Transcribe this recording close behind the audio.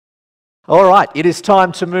All right, it is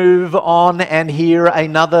time to move on and hear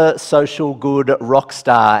another social good rock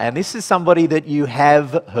star. And this is somebody that you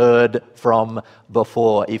have heard from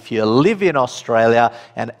before. If you live in Australia,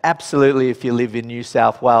 and absolutely if you live in New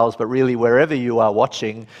South Wales, but really wherever you are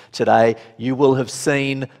watching today, you will have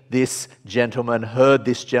seen this gentleman, heard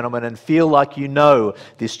this gentleman, and feel like you know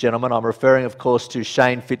this gentleman. I'm referring, of course, to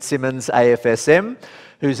Shane Fitzsimmons, AFSM,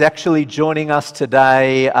 who's actually joining us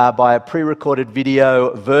today by a pre-recorded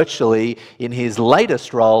video virtually in his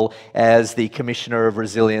latest role as the Commissioner of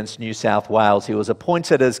Resilience New South Wales. He was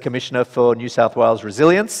appointed as Commissioner for New South Wales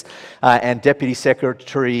Resilience and Deputy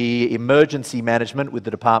Secretary Emergency Management with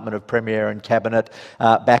the Department of Premier and Cabinet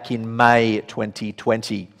back in May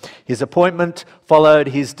 2020. His appointment followed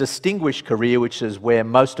his distinguished career, which is where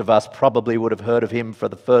most of us probably would have heard of him for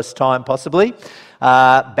the first time possibly,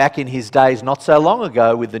 back in his days not so long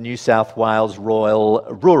ago with the New South Wales Royal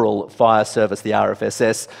Rural Fire Service, the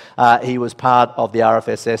RFSS. He was part of the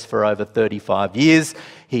RFSS for over 35 years.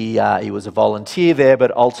 He was a volunteer there,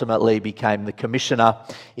 but ultimately became the Commissioner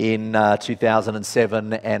in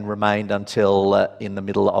 2007 and remained until in the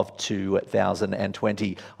middle of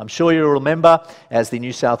 2020. I'm sure you'll remember as the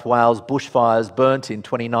New South Wales bushfires burnt in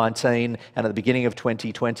 2019 and at the beginning of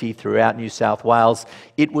 2020 throughout New South Wales,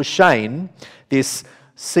 it was Shane, this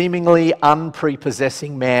seemingly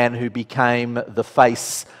unprepossessing man, who became the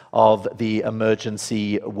face of the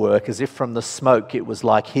emergency work. As if from the smoke, it was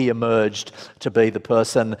like he emerged to be the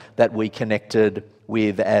person that we connected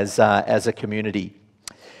with as a community.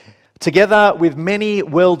 Together with many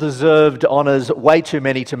well-deserved honours, way too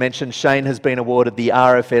many to mention, Shane has been awarded the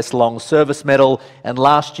RFS Long Service Medal, and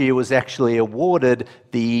last year was actually awarded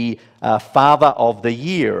the Father of the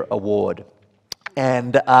Year award.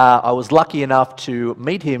 And I was lucky enough to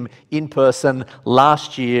meet him in person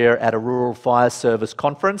last year at a Rural Fire Service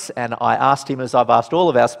conference, and I asked him, as I've asked all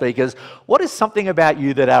of our speakers, what is something about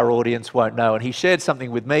you that our audience won't know? And he shared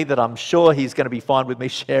something with me that I'm sure he's going to be fine with me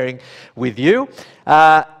sharing with you.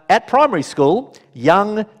 At primary school,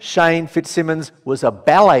 young Shane Fitzsimmons was a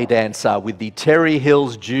ballet dancer with the Terry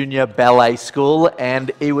Hills Junior Ballet School,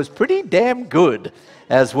 and he was pretty damn good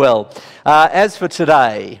as well. As for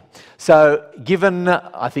today, so given,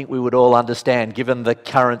 I think we would all understand, given the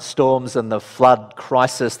current storms and the flood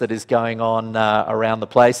crisis that is going on around the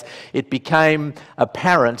place, it became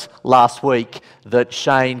apparent last week that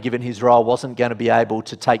Shane, given his role, wasn't going to be able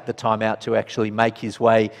to take the time out to actually make his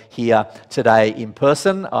way here today in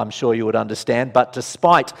person. I'm sure you would understand, but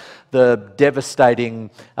despite the devastating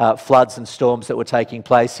floods and storms that were taking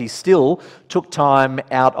place, he still took time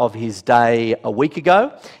out of his day a week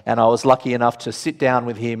ago, and I was lucky enough to sit down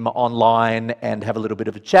with him online and have a little bit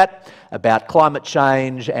of a chat about climate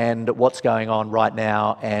change and what's going on right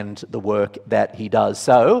now and the work that he does.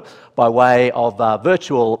 So, by way of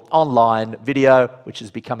virtual online video, which is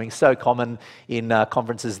becoming so common in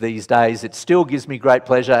conferences these days, it still gives me great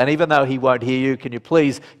pleasure. And even though he won't hear you, can you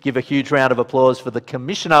please give a huge round of applause for the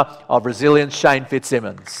Commissioner of Resilience, Shane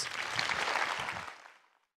Fitzsimmons.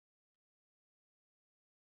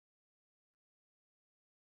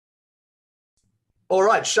 All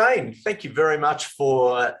right, Shane, thank you very much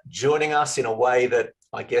for joining us in a way that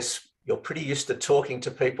I guess you're pretty used to talking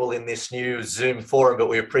to people in this new Zoom forum, but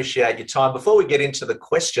we appreciate your time. Before we get into the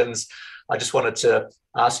questions, I just wanted to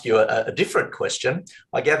ask you a different question.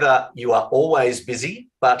 I gather you are always busy,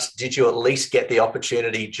 but did you at least get the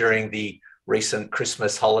opportunity during the recent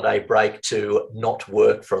Christmas holiday break to not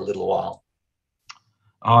work for a little while?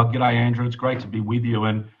 G'day, Andrew. It's great to be with you.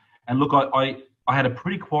 And look, I had a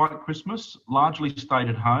pretty quiet Christmas, largely stayed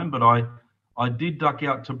at home, but I did duck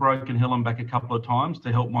out to Broken Hill and back a couple of times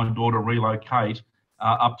to help my daughter relocate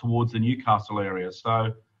up towards the Newcastle area.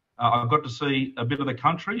 So I've got to see a bit of the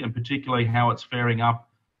country, and particularly how it's faring up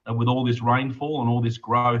with all this rainfall and all this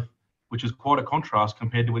growth, which is quite a contrast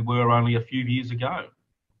compared to where we were only a few years ago.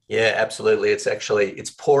 Yeah, absolutely.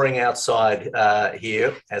 It's pouring outside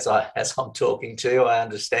here as I'm talking to you. I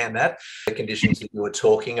understand that. The conditions that you were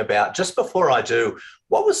talking about. Just before I do,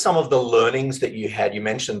 what were some of the learnings that you had? You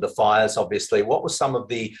mentioned the fires, obviously. What were some of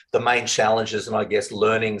the main challenges and I guess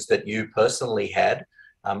learnings that you personally had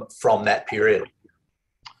from that period?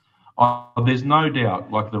 There's no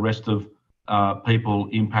doubt, like the rest of people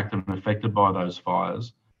impacted and affected by those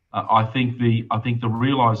fires, I think the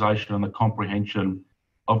realisation and the comprehension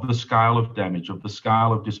of the scale of damage, of the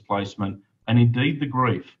scale of displacement, and indeed the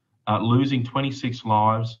grief, losing 26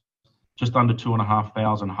 lives, just under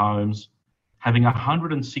 2,500 homes, having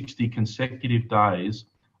 160 consecutive days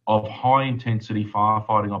of high intensity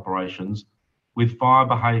firefighting operations with fire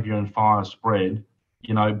behaviour and fire spread,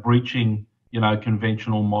 breaching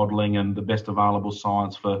conventional modelling and the best available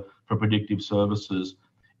science for predictive services.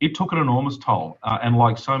 It took an enormous toll. And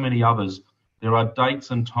like so many others, there are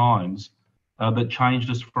dates and times that changed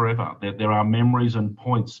us forever. There are memories and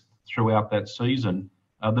points throughout that season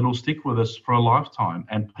that'll stick with us for a lifetime.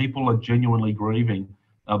 And people are genuinely grieving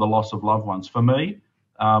the loss of loved ones. For me,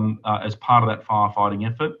 as part of that firefighting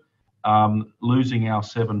effort, losing our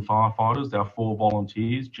 7 firefighters, our 4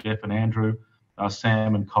 volunteers, Jeff and Andrew,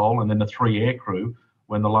 Sam and Cole, and then the 3 aircrew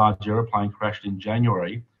when the large aeroplane crashed in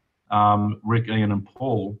January, Rick, Ian and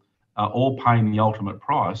Paul, all paying the ultimate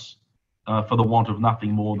price for the want of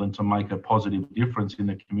nothing more than to make a positive difference in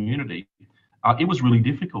the community. It was really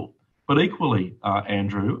difficult. But equally,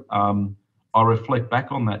 Andrew, I reflect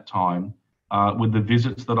back on that time with the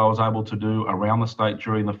visits that I was able to do around the state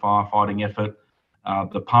during the firefighting effort,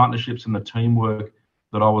 the partnerships and the teamwork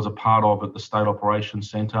that I was a part of at the State Operations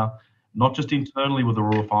Centre, not just internally with the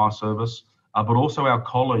Rural Fire Service, but also our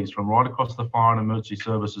colleagues from right across the Fire and Emergency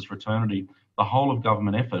Services fraternity, the whole of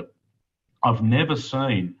government effort. I've never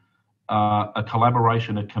seen a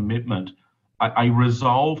collaboration, a commitment, a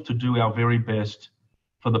resolve to do our very best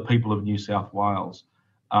for the people of New South Wales.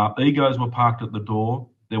 Egos were parked at the door.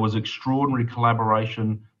 There was extraordinary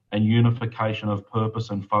collaboration and unification of purpose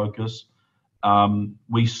and focus.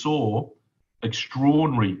 We saw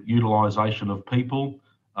extraordinary utilisation of people,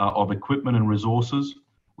 of equipment and resources.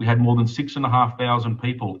 We had more than 6,500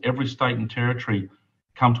 people, every state and territory,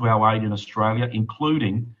 come to our aid in Australia,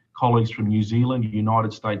 including colleagues from New Zealand,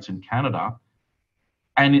 United States and Canada.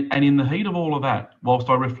 And in the heat of all of that, whilst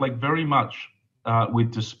I reflect very much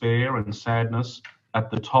with despair and sadness at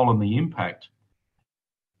the toll and the impact,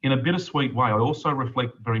 in a bittersweet way, I also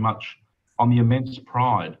reflect very much on the immense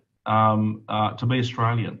pride to be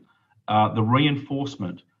Australian, the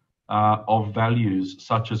reinforcement of values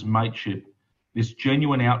such as mateship, this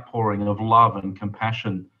genuine outpouring of love and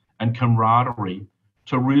compassion and camaraderie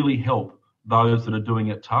to really help those that are doing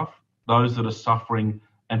it tough, those that are suffering,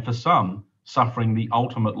 and for some, suffering the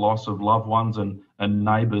ultimate loss of loved ones and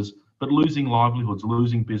neighbours, but losing livelihoods,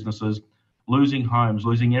 losing businesses, losing homes,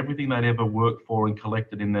 losing everything they'd ever worked for and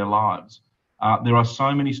collected in their lives. There are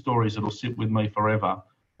so many stories that will sit with me forever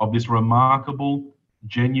of this remarkable,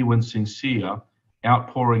 genuine, sincere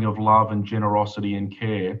outpouring of love and generosity and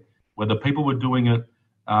care, where the people were doing it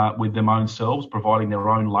with their own selves, providing their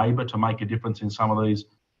own labour to make a difference in some of these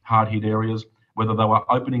hard-hit areas, whether they were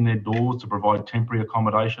opening their doors to provide temporary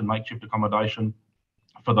accommodation, makeshift accommodation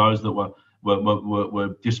for those that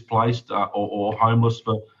were displaced or homeless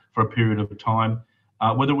for a period of time,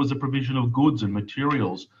 whether it was the provision of goods and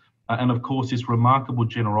materials, and of course this remarkable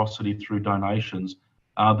generosity through donations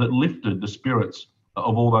that lifted the spirits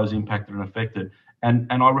of all those impacted and affected. And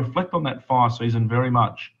I reflect on that fire season very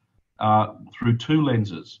much through 2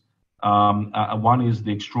 lenses. One is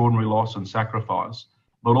the extraordinary loss and sacrifice,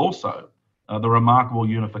 but also the remarkable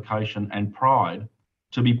unification and pride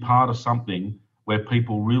to be part of something where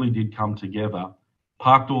people really did come together,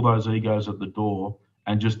 parked all those egos at the door,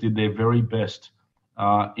 and just did their very best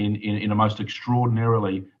in a most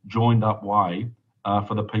extraordinarily joined up way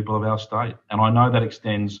for the people of our state. And I know that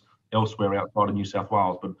extends elsewhere outside of New South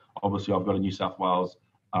Wales, but obviously I've got a New South Wales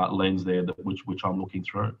lens there which I'm looking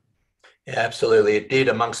through. Yeah, absolutely. It did.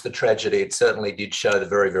 Amongst the tragedy, it certainly did show the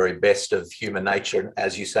very, very best of human nature,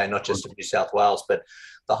 as you say, not just of New South Wales, but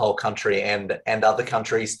the whole country and other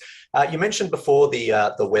countries. You mentioned before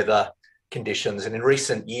the weather conditions, and in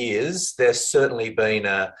recent years, there's certainly been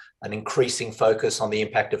an increasing focus on the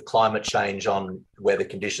impact of climate change on weather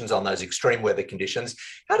conditions, on those extreme weather conditions.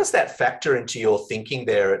 How does that factor into your thinking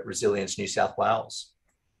there at Resilience New South Wales?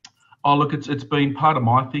 Oh, look, it's been part of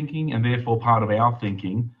my thinking and therefore part of our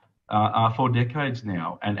thinking for decades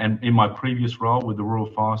now. And in my previous role with the Rural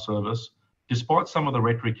Fire Service, despite some of the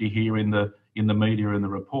rhetoric you hear in the media and the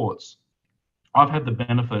reports, I've had the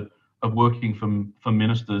benefit of working for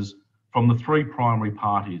ministers from the 3 primary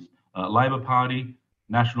parties, Labor Party,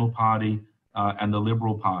 National Party, and the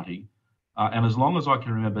Liberal Party. And as long as I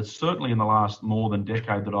can remember, certainly in the last more than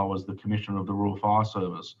decade that I was the Commissioner of the Rural Fire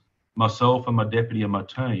Service, myself and my deputy and my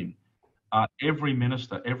team, every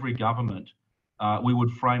minister, every government, we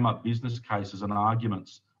would frame up business cases and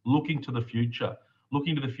arguments, looking to the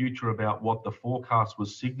future about what the forecast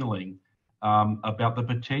was signalling about the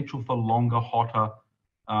potential for longer, hotter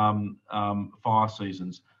fire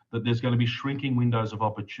seasons, that there's going to be shrinking windows of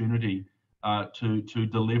opportunity to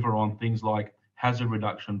deliver on things like hazard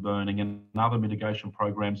reduction burning and other mitigation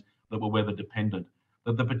programs that were weather dependent,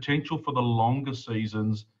 that the potential for the longer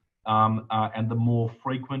seasons and the more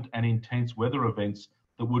frequent and intense weather events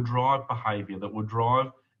that would drive behaviour, that would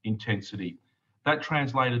drive intensity, that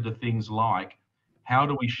translated to things like, how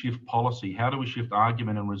do we shift policy? How do we shift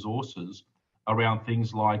argument and resources around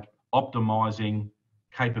things like optimizing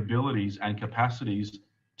capabilities and capacities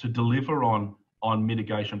to deliver on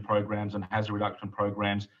mitigation programs and hazard reduction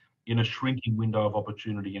programs in a shrinking window of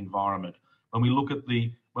opportunity environment? When we look at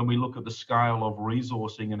the scale of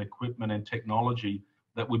resourcing and equipment and technology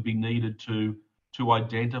that would be needed to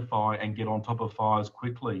identify and get on top of fires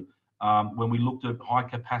quickly, when we looked at high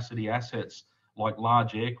capacity assets like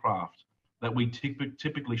large aircraft that we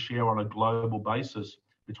typically share on a global basis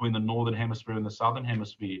between the Northern Hemisphere and the Southern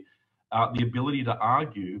Hemisphere, the ability to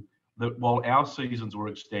argue that while our seasons were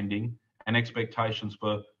extending and expectations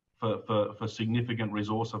for significant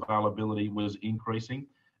resource availability was increasing,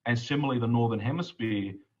 and similarly the Northern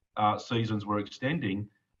Hemisphere seasons were extending,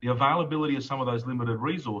 the availability of some of those limited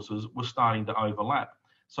resources was starting to overlap.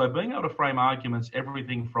 So being able to frame arguments,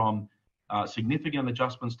 everything from significant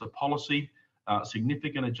adjustments to policy,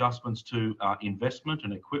 significant adjustments to investment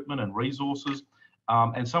and equipment and resources,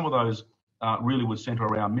 and some of those really would centre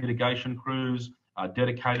around mitigation crews,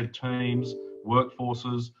 dedicated teams,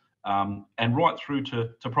 workforces, and right through to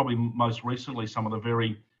probably most recently some of the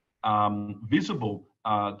very visible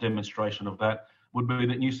demonstration of that would be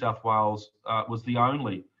that New South Wales was the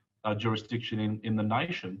only jurisdiction in the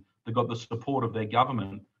nation that got the support of their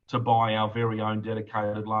government to buy our very own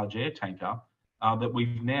dedicated large air tanker that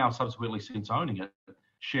we've now, subsequently since owning it,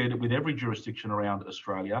 shared it with every jurisdiction around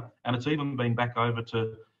Australia, and it's even been back over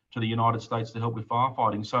to the United States to help with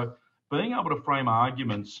firefighting. So being able to frame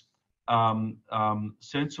arguments,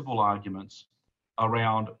 sensible arguments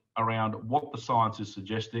around what the science is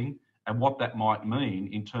suggesting and what that might mean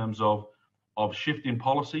in terms of shift in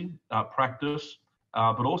policy, practice,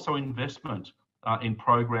 but also investment in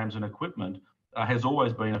programs and equipment has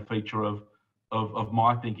always been a feature of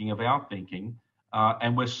my thinking, of our thinking,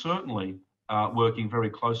 and we're certainly working very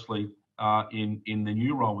closely in the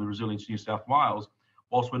new role with Resilience New South Wales.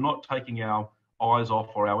 Whilst we're not taking our eyes off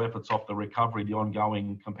or our efforts off the recovery, the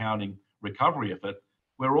ongoing compounding recovery effort,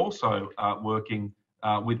 we're also working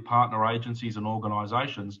with partner agencies and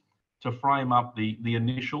organisations to frame up the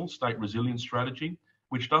initial state resilience strategy,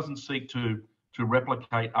 which doesn't seek to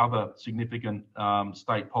replicate other significant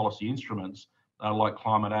state policy instruments like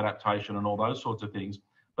climate adaptation and all those sorts of things,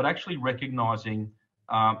 but actually recognising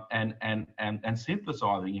and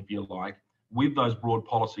synthesising, if you like, with those broad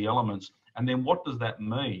policy elements. And then what does that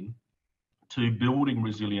mean to building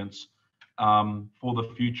resilience for the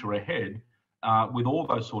future ahead with all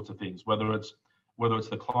those sorts of things, whether it's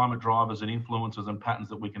the climate drivers and influences and patterns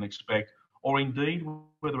that we can expect, or indeed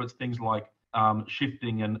whether it's things like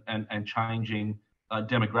shifting and changing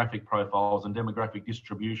demographic profiles and demographic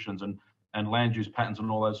distributions and land use patterns and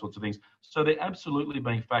all those sorts of things. So they're absolutely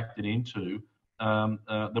being factored into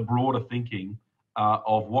the broader thinking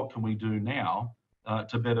of what can we do now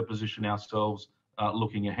to better position ourselves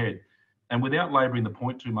looking ahead. And without labouring the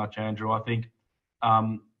point too much, Andrew, I think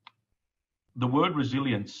the word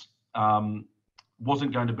resilience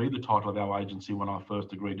wasn't going to be the title of our agency when I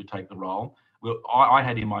first agreed to take the role. Well, I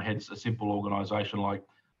had in my head a simple organisation like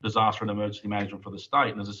Disaster and Emergency Management for the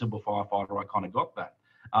state, and as a simple firefighter, I kind of got that.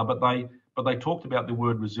 But they talked about the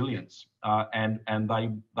word resilience, and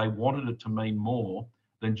they wanted it to mean more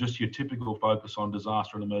than just your typical focus on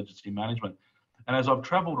disaster and emergency management. And as I've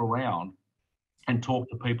travelled around and talked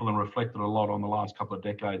to people and reflected a lot on the last couple of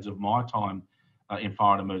decades of my time in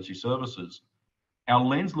fire and emergency services, our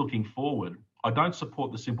lens looking forward, I don't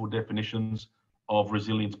support the simple definitions of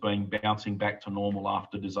resilience being bouncing back to normal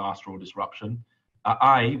after disaster or disruption.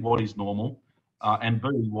 A, what is normal? And B,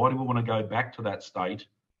 why do we want to go back to that state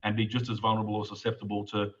and be just as vulnerable or susceptible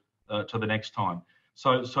to the next time?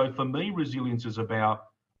 So for me, resilience is about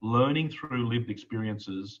learning through lived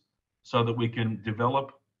experiences so that we can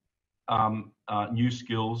develop new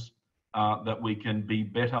skills, that we can be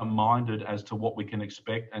better minded as to what we can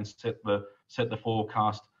expect and set the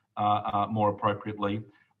forecast more appropriately,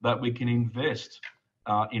 that we can invest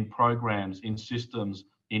in programs, in systems,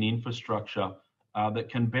 in infrastructure that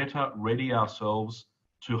can better ready ourselves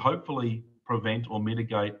to hopefully prevent or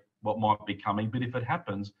mitigate what might be coming. But if it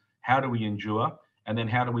happens, how do we endure? And then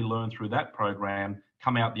how do we learn through that program,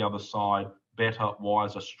 come out the other side better,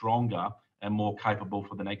 wiser, stronger, and more capable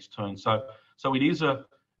for the next turn? So it is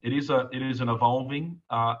an evolving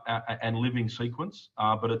and living sequence,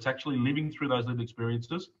 but it's actually living through those lived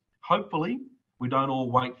experiences. Hopefully, we don't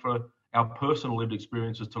all wait for our personal lived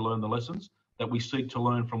experiences to learn the lessons, that we seek to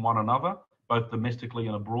learn from one another, both domestically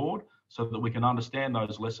and abroad, so that we can understand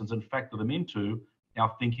those lessons and factor them into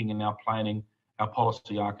our thinking and our planning, our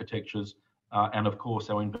policy architectures, and of course,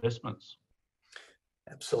 our investments.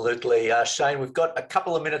 Absolutely. Shane, we've got a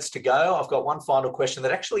couple of minutes to go. I've got one final question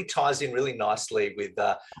that actually ties in really nicely with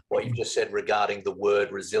what you've just said regarding the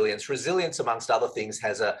word resilience. Resilience, amongst other things,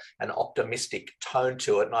 has an optimistic tone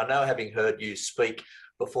to it. And I know, having heard you speak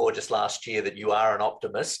before just last year, that you are an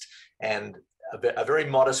optimist and a very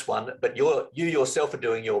modest one, but you yourself are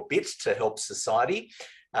doing your bit to help society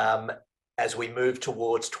as we move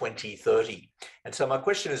towards 2030. And so my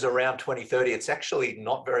question is around 2030. It's actually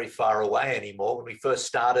not very far away anymore. When we first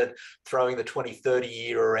started throwing the 2030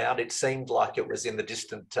 year around, it seemed like it was in the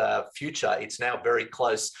distant future. It's now very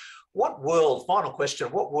close. What world, final question,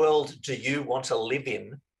 what world do you want to live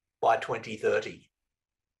in by 2030?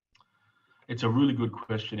 It's a really good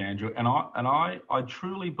question, Andrew. And I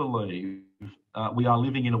truly believe we are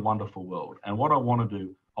living in a wonderful world. And what I want to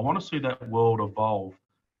do, I want to see that world evolve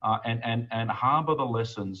and harbour the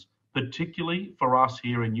lessons, particularly for us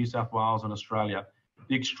here in New South Wales and Australia,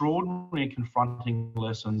 the extraordinary and confronting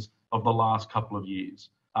lessons of the last couple of years.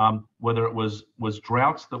 Whether it was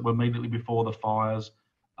droughts that were immediately before the fires,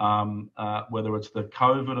 whether it's the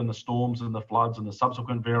COVID and the storms and the floods and the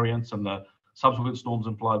subsequent variants and the subsequent storms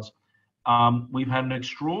and floods, we've had an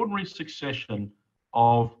extraordinary succession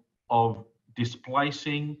of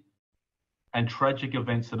displacing and tragic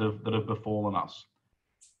events that have befallen us.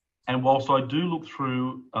 And whilst I do look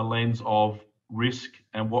through a lens of risk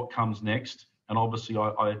and what comes next, and obviously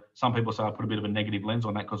some people say I put a bit of a negative lens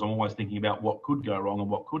on that because I'm always thinking about what could go wrong and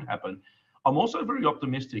what could happen, I'm also very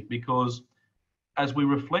optimistic because, as we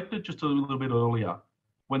reflected just a little bit earlier,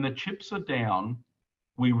 when the chips are down,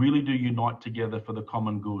 we really do unite together for the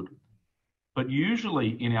common good. But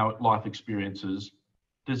usually in our life experiences,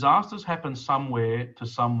 disasters happen somewhere to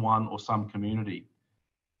someone or some community,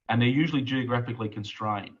 and they're usually geographically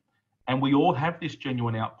constrained. And we all have this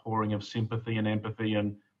genuine outpouring of sympathy and empathy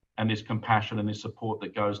and this compassion and this support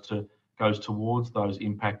that goes towards those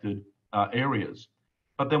impacted areas.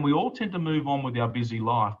 But then we all tend to move on with our busy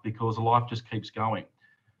life because life just keeps going.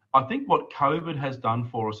 I think what COVID has done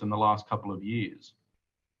for us in the last couple of years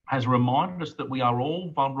has reminded us that we are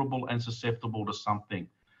all vulnerable and susceptible to something.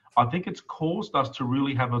 I think it's caused us to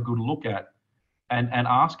really have a good look at and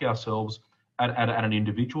ask ourselves at an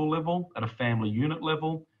individual level, at a family unit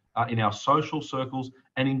level, in our social circles,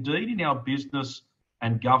 and indeed in our business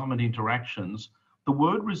and government interactions. The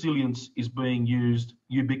word resilience is being used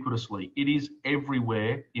ubiquitously. It is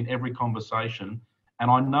everywhere in every conversation.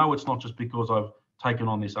 And I know it's not just because I've taken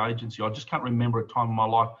on this agency. I just can't remember a time in my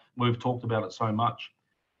life where we've talked about it so much.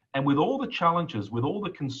 And with all the challenges, with all the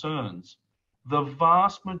concerns, the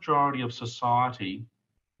vast majority of society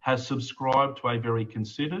has subscribed to a very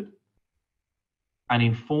considered and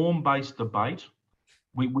informed-based debate.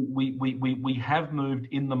 We have moved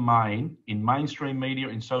in the main, in mainstream media,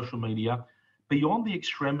 in social media, beyond the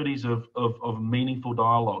extremities of meaningful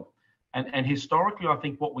dialogue. And historically, I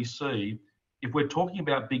think what we see, if we're talking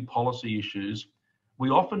about big policy issues, we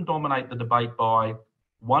often dominate the debate by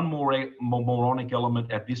one moronic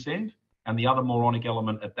element at this end and the other moronic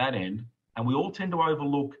element at that end. And we all tend to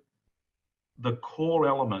overlook the core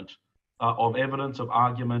element of evidence, of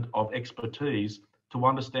argument, of expertise to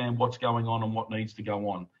understand what's going on and what needs to go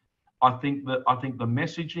on. I think the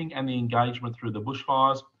messaging and the engagement through the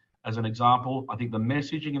bushfires, as an example, I think the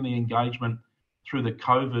messaging and the engagement through the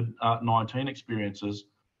COVID-19 experiences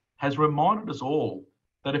has reminded us all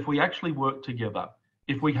that if we actually work together,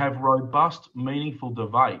 if we have robust, meaningful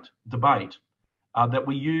debate, that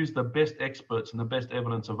we use the best experts and the best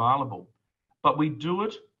evidence available, but we do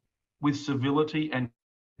it with civility and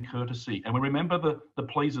courtesy. And we remember the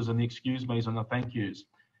pleases and the excuse me's and the thank yous.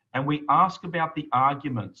 And we ask about the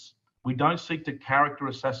arguments. We don't seek to character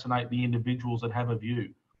assassinate the individuals that have a view.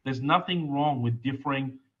 There's nothing wrong with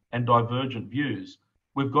differing and divergent views.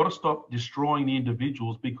 We've got to stop destroying the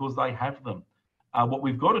individuals because they have them. What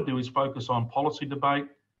we've got to do is focus on policy debate,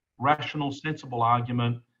 rational, sensible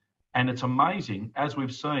argument. And it's amazing, as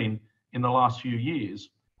we've seen in the last few years,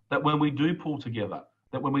 that when we do pull together,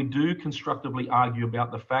 that when we do constructively argue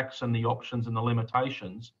about the facts and the options and the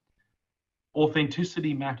limitations,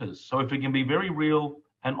 authenticity matters. So if we can be very real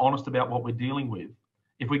and honest about what we're dealing with,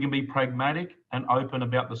 if we can be pragmatic and open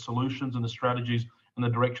about the solutions and the strategies and the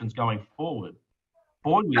directions going forward,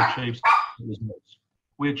 boy, we achieve some results.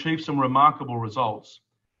 We achieve some remarkable results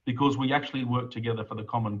because we actually work together for the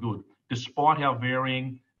common good. Despite our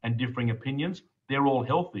varying and differing opinions, they're all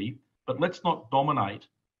healthy, but let's not dominate.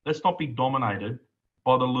 Let's not be dominated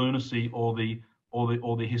by the lunacy or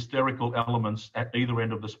the hysterical elements at either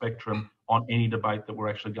end of the spectrum on any debate that we're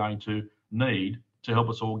actually going to need to help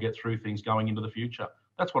us all get through things going into the future.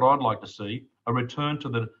 That's what I'd like to see, a return to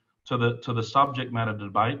the subject matter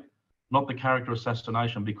debate, not the character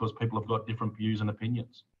assassination because people have got different views and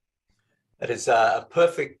opinions. That is a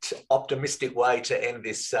perfect, optimistic way to end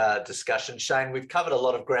this discussion. Shane, we've covered a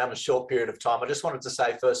lot of ground in a short period of time. I just wanted to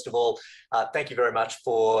say, first of all, thank you very much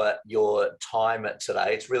for your time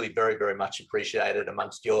today. It's really very, very much appreciated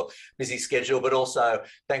amongst your busy schedule, but also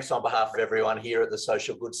thanks on behalf of everyone here at the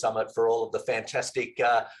Social Good Summit for all of the fantastic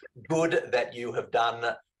good that you have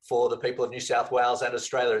done for the people of New South Wales and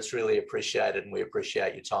Australia. It's really appreciated, and we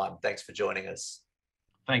appreciate your time. Thanks for joining us.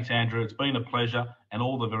 Thanks, Andrew. It's been a pleasure, and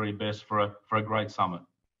all the very best for a great summit.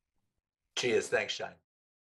 Cheers. Thanks, Shane.